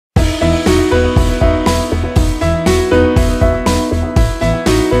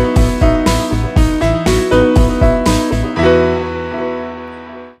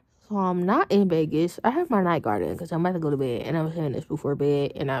Vegas. I have my night guard in because I'm about to go to bed, and I'm saying this before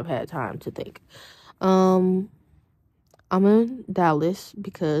bed, and I've had time to think. I'm in Dallas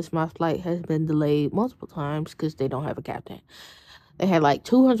because my flight has been delayed multiple times because they don't have a captain. They had like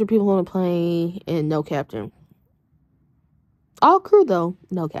 200 people on the plane and no captain. All crew though,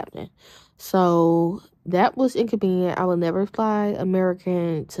 no captain. So that was inconvenient. I will never fly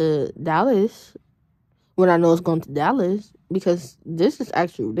American to Dallas when I know it's going to Dallas because this is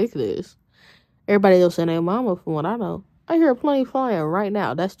actually ridiculous. Everybody else in their mama, from what I know. I hear a plane flying right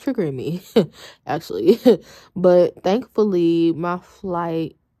now. That's triggering me, actually. But thankfully, my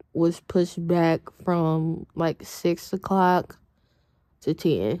flight was pushed back from like 6 o'clock to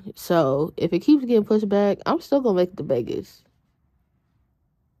 10. So if it keeps getting pushed back, I'm still going to make it to Vegas.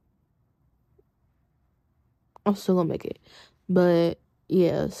 I'm still going to make it. But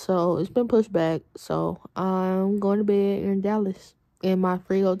yeah, so it's been pushed back. So I'm going to bed in Dallas in my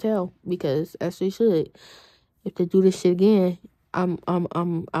free hotel because as they should. If they do this shit again, I'm I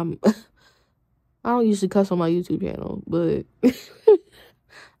don't usually cuss on my YouTube channel, but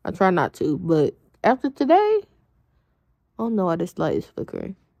I try not to. But after today, oh no, I just light is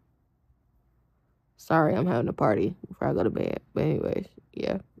flickering. Sorry, I'm having a party before I go to bed. But anyways,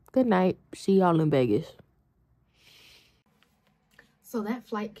 yeah. Good night. See y'all in Vegas. So that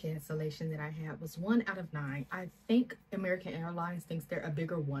flight cancellation that I had was 1 out of 9. I think American Airlines thinks they're a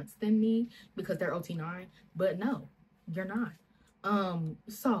bigger once than me because they're OT9, but no, you're not.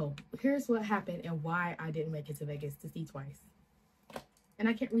 So here's what happened and why I didn't make it to Vegas to see twice. And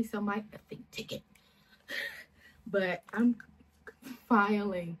I can't resell my effing ticket. But I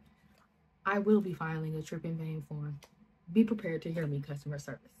will be filing a trip in vain form. Be prepared to hear me, customer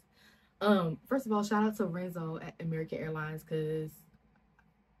service. First of all, shout out to Renzo at American Airlines because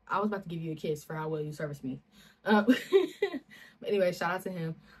I was about to give you a kiss for how well you serviced me. But anyway, shout out to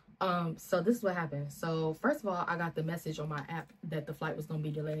him. So this is what happened. So first of all, I got the message on my app that the flight was gonna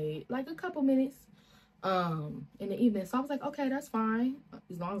be delayed like a couple minutes in the evening. So I was like, okay, that's fine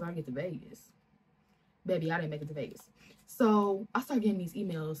as long as I get to Vegas. Baby, I didn't make it to Vegas. So I started getting these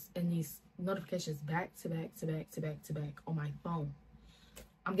emails and these notifications back to back to back to back to back on my phone.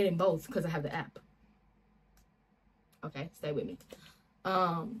 I'm getting both because I have the app. Okay, stay with me.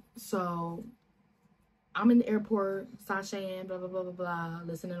 So I'm in the airport, sashaying, blah, blah, blah, blah, blah,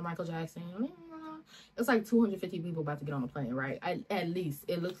 listening to Michael Jackson. It's like 250 people about to get on the plane, right? At least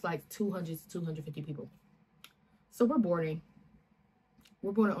it looks like 200 to 250 people. So we're boarding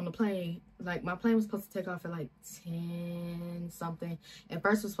on the plane. Like my plane was supposed to take off at like 10 something. At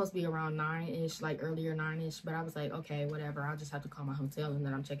first it was supposed to be around 9-ish, like earlier 9-ish, but I was like, okay, whatever. I'll just have to call my hotel and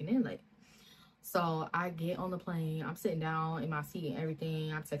then I'm checking in late. So I get on the plane, I'm sitting down in my seat and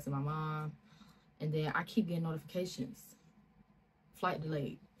everything. I'm texting my mom, and then I keep getting notifications. Flight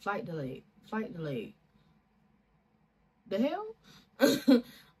delayed, flight delayed, flight delayed. The hell?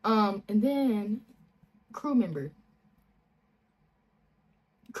 And then crew member.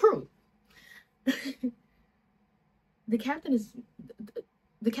 Crew. The captain is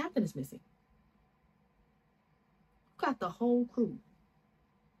missing. Got the whole crew.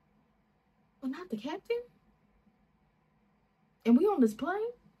 But not the captain? And we on this plane?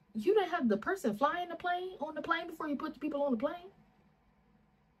 You didn't have the person flying the plane on the plane before you put the people on the plane?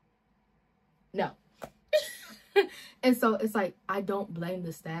 No. And so it's like, I don't blame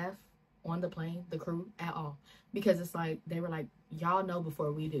the staff on the plane, the crew, at all. Because it's like, they were like, y'all know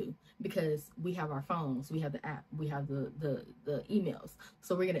before we do. Because we have our phones, we have the app, we have the emails.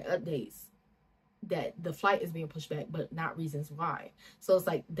 So we're getting updates that the flight is being pushed back, but not reasons why. So it's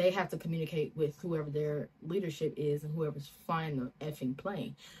like they have to communicate with whoever their leadership is and whoever's flying the effing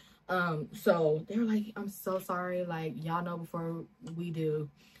plane. So they're like, I'm so sorry, like y'all know before we do.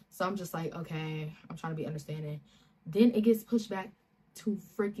 So I'm just like, okay, I'm trying to be understanding. Then it gets pushed back to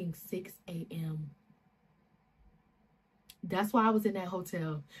freaking 6 a.m. That's why I was in that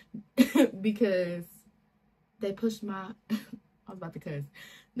hotel because they pushed my I was about to cuss.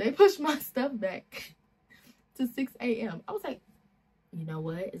 They pushed my stuff back to 6 a.m. I was like, you know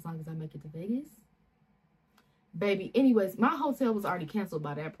what? As long as I make it to Vegas. Baby, anyways, my hotel was already canceled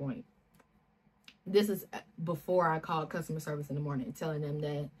by that point. This is before I called customer service in the morning telling them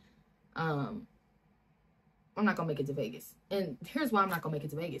that I'm not going to make it to Vegas. And here's why I'm not going to make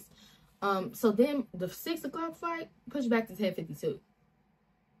it to Vegas. So then the 6 o'clock flight pushed back to 10:52.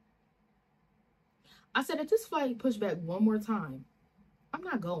 I said, if this flight pushed back one more time, I'm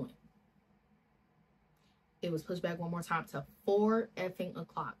not going. It was pushed back one more time to 4 effing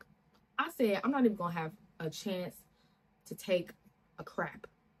o'clock. I said, I'm not even going to have a chance to take a crap.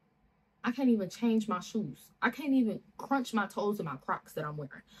 I can't even change my shoes. I can't even crunch my toes in my Crocs that I'm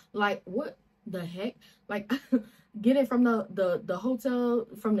wearing. Like, what the heck? Like, getting from the hotel,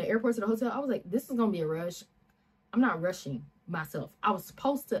 from the airport to the hotel, I was like, this is gonna be a rush. I'm not rushing myself.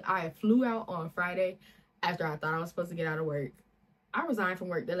 I flew out on Friday after I thought I was supposed to get out of work. I resigned from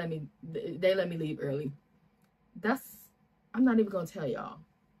work. They let me leave early. I'm not even gonna tell y'all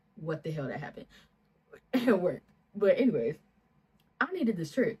what the hell that happened at work. But anyways, I needed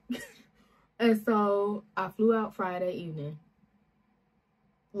this trip. And so I flew out Friday evening.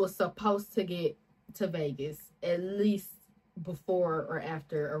 Was supposed to get to Vegas at least before or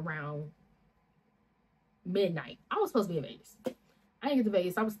after around midnight. I was supposed to be in Vegas. I didn't get to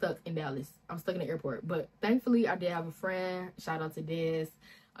Vegas. I was stuck in Dallas. I was stuck in the airport. But thankfully, I did have a friend. Shout out to Des.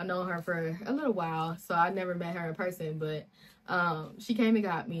 I know her for a little while, so I never met her in person. But she came and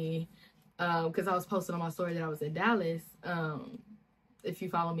got me because I was posting on my story that I was in Dallas. If you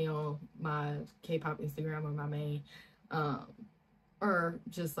follow me on my K-pop Instagram or my main, or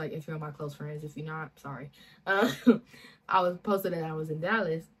just like if you're on my close friends, if you're not, sorry. I was posted that I was in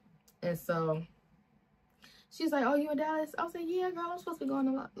Dallas, and so she's like, "Oh, you in Dallas?" I was like, "Yeah, girl, I'm supposed to be going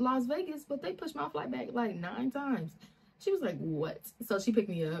to Las Vegas, but they pushed my flight back like 9 times." She was like, "What?" So she picked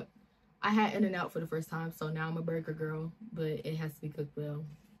me up. I had In-N-Out for the first time, so now I'm a burger girl, but it has to be cooked well.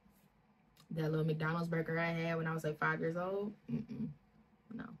 That little McDonald's burger I had when I was like 5 years old,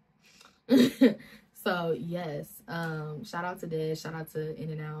 no. So yes, shout out to Des, shout out to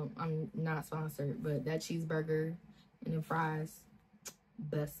In-N-Out. I'm not sponsored, but that cheeseburger and then fries,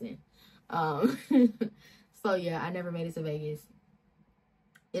 bussin'. So yeah, I never made it to Vegas.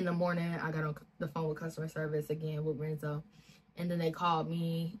 In the morning, I got on the phone with customer service again with Renzo, and then they called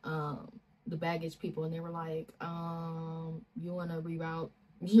me, the baggage people, and they were like, "You want to reroute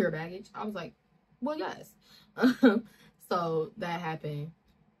your baggage?" I was like, "Well, yes." So that happened.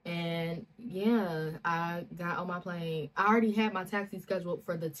 And yeah, I got on my plane. I already had my taxi scheduled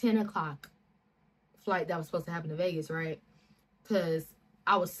for the 10 o'clock flight that was supposed to happen to Vegas, right? Because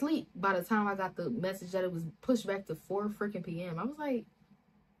I was asleep by the time I got the message that it was pushed back to 4 freaking p.m. I was like,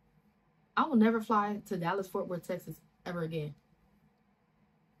 I will never fly to Dallas, Fort Worth, Texas ever again.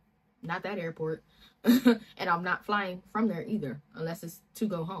 Not that airport. And I'm not flying from there either, unless it's to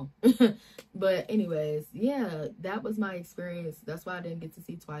go home. But anyways, yeah, that was my experience. That's why I didn't get to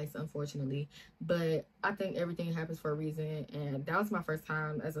see twice, unfortunately. But I think everything happens for a reason, and that was my first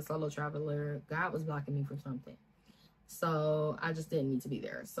time as a solo traveler. God was blocking me from something, so I just didn't need to be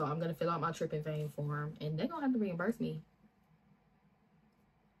there. So I'm gonna fill out my trip in fame form, and they're gonna have to reimburse me.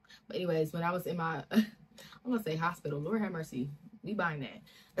 But anyways, when I was in my I'm gonna say hospital, Lord have mercy, we buying that.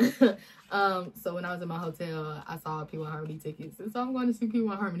 So when I was in my hotel, I saw P1 Harmony tickets, and so I'm going to see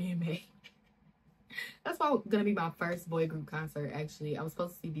P1 Harmony in May. That's gonna be my first boy group concert. Actually, I was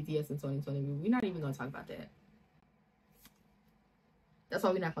supposed to see BTS in 2020. We're not even gonna talk about that. That's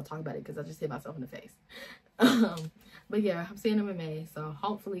why we're not gonna talk about it, because I just hit myself in the face. But yeah, I'm seeing them in May, so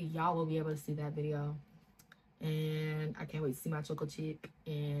hopefully y'all will be able to see that video. And I can't wait to see my Choco Chip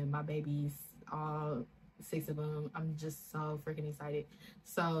and my babies, all 6 of them. I'm just so freaking excited.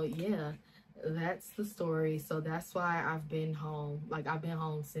 So yeah, that's the story. So that's why I've been home. Like, I've been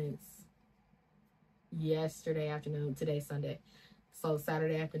home since yesterday afternoon. Today's Sunday, so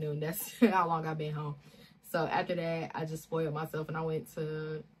Saturday afternoon. That's how long I've been home. So after that, I just spoiled myself and I went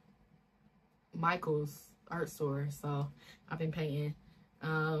to Michael's art store. So I've been painting.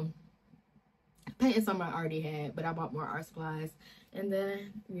 Painting something I already had, but I bought more art supplies. And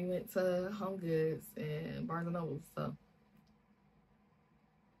then we went to Home Goods and Barnes & Noble. So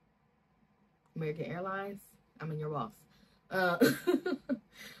American Airlines, I'm in your boss.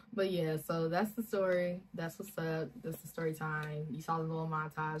 But yeah, so that's the story. That's what's up. That's the story time. You saw the little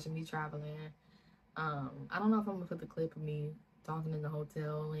montage of me traveling. I don't know if I'm gonna put the clip of me talking in the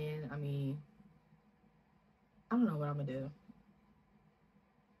hotel in. I mean, I don't know what I'm gonna do.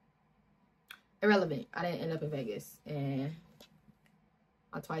 Irrelevant. I didn't end up in Vegas, and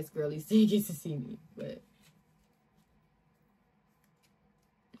my twice girlies didn't get to see me, but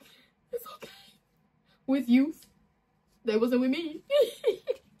it's okay. With youth, they wasn't with me.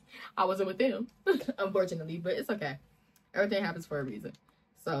 I wasn't with them, unfortunately, but it's okay. Everything happens for a reason.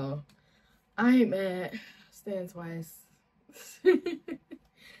 So I ain't mad. Staying twice.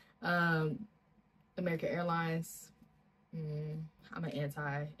 American Airlines. I'm an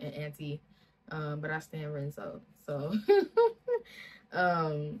anti, but I stand Renzo. So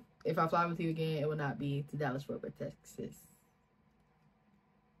if I fly with you again, it will not be to Dallas, Fort Worth, Texas.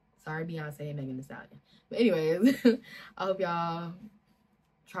 Sorry, Beyonce and Megan Thee Stallion. But anyways, I hope y'all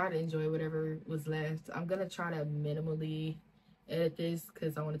try to enjoy whatever was left. I'm gonna try to minimally edit this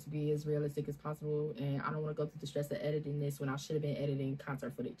because I want it to be as realistic as possible, and I don't want to go through the stress of editing this when I should have been editing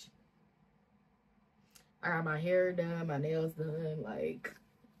concert footage. I got my hair done, my nails done. Like,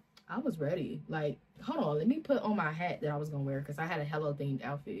 I was ready. Like, hold on, let me put on my hat that I was gonna wear because I had a Hello themed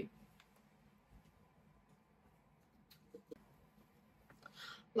outfit.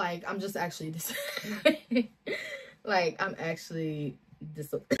 Like, I'm just actually like, I'm actually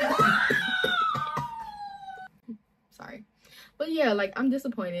sorry. But yeah, like, I'm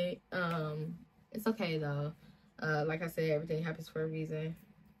disappointed. It's okay though. Like I said, everything happens for a reason.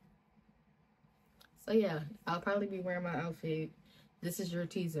 So yeah, I'll probably be wearing my outfit. This is your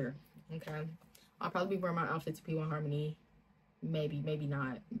teaser, okay? I'll probably be wearing my outfit to P1 Harmony. Maybe, maybe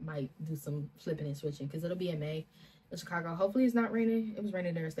not. Might do some flipping and switching because it'll be in May in Chicago. Hopefully it's not raining. It was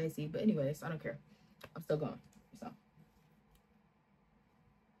raining there in Stacy, but anyways, I don't care. I'm still going. So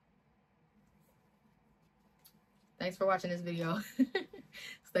thanks for watching this video.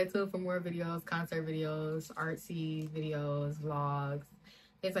 Stay tuned for more videos, concert videos, artsy videos, vlogs,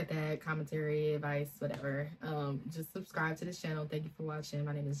 things like that, commentary, advice, whatever. Just subscribe to this channel. Thank you for watching.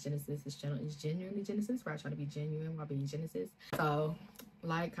 My name is Genesis. This channel is Genuinely Genesis, where I try to be genuine while being Genesis. So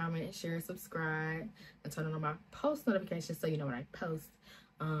like, comment, share, subscribe, and turn on my post notifications so you know when I post.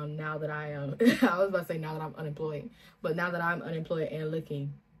 Now that I am I was about to say now that I'm unemployed, but now that I'm unemployed and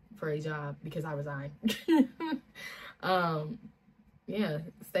looking for a job because I resigned. Yeah,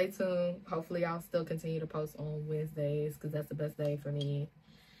 stay tuned. Hopefully I'll still continue to post on Wednesdays because that's the best day for me.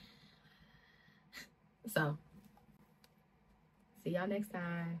 So see y'all next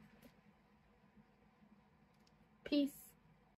time. Peace.